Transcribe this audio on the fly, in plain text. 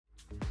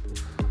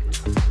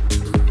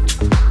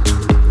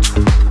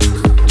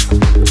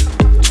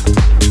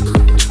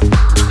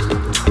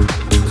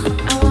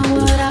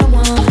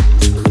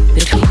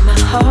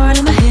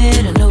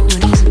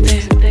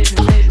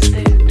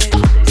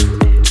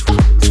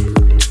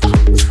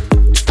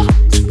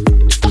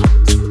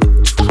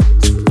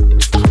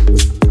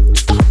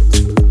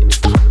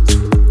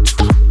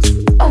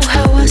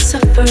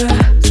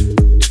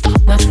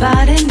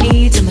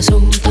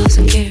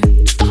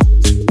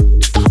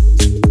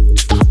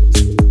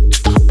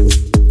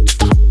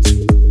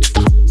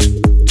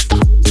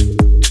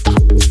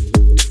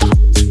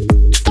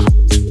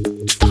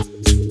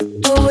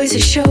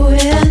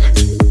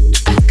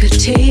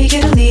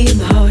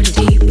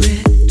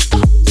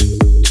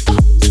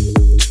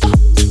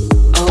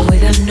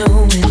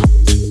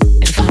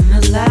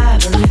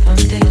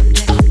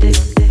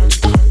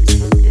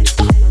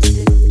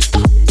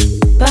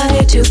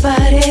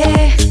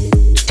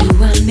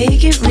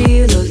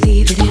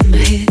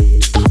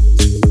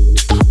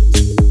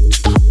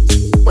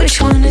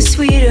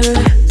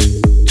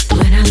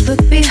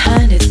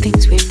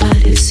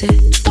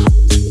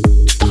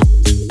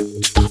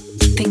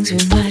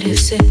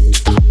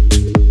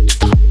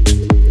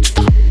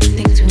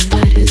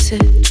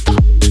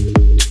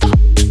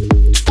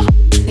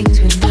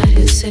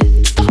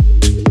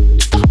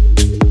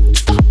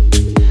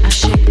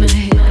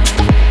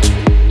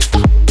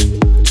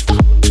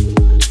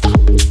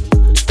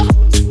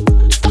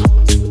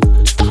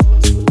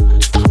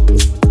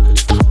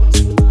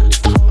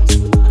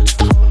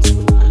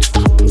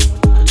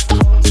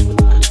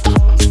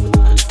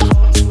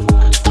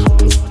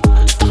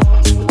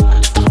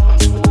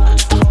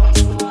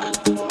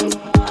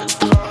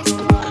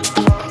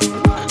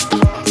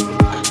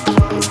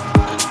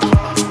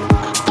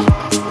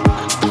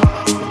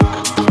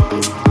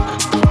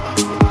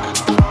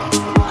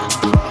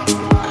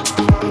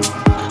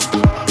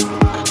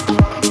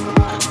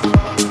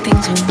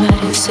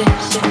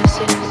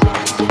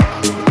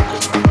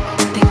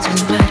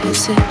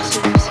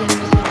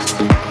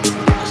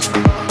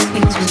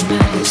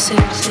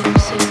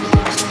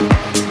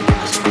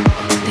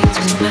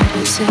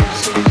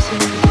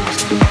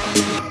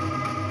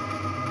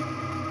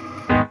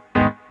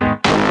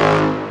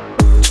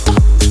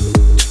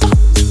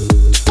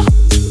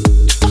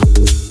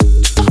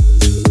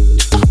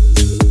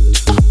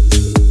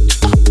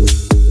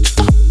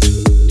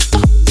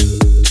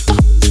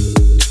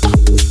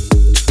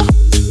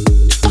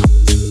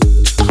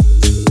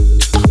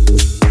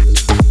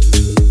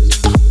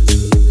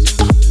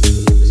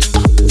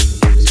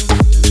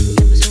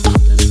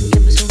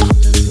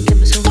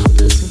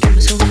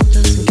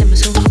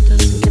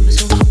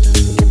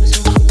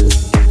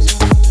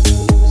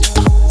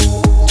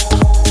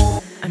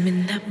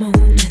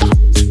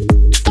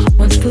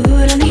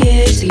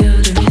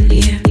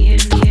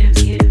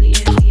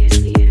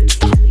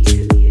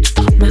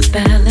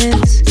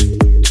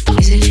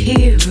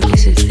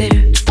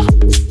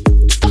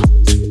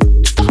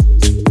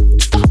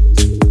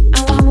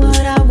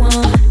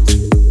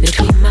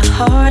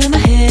in my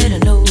head, I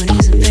know it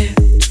isn't there.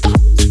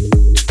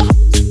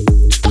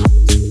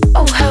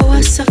 Oh, how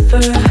I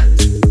suffer.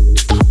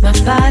 My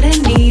body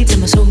needs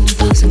and my soul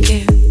doesn't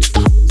care.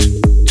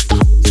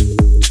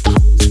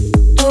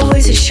 Oh,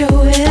 is it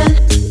showing?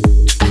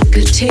 I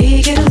could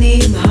take it or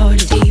leave my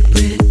heart in deep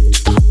red.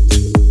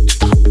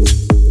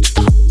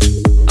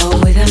 Oh,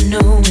 without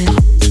knowing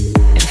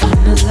if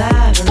I'm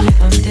alive or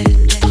if I'm dead.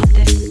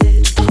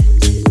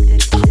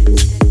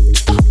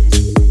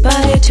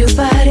 Body to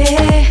body,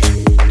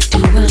 do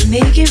I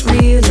make it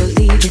real or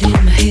leave it in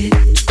my head?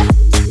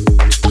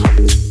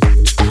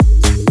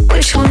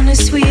 Which one is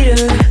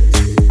sweeter?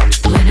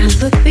 When I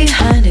look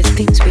behind at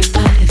things we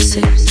might have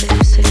said,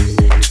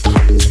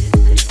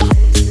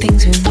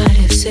 things we might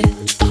have said,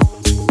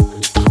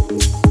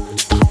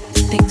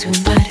 things we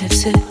might have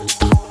said,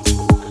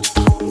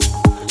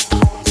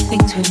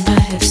 things we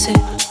might have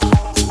said.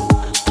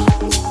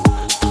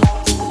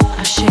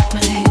 I shake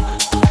my head.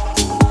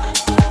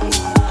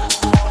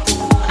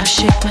 I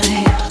shake my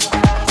head.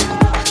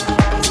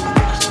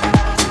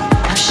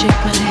 I shake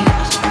my head.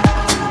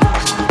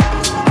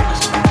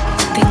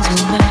 Things we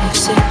might have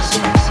said.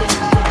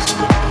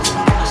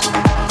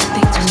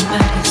 Things we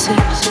might have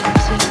said.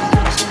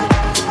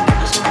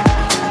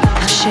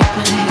 I shake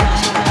my head.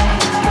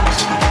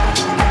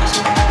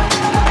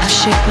 I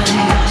shake my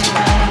head.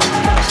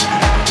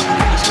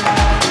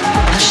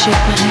 I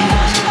shake my head.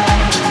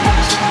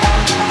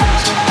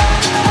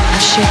 I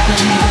shake my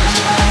head.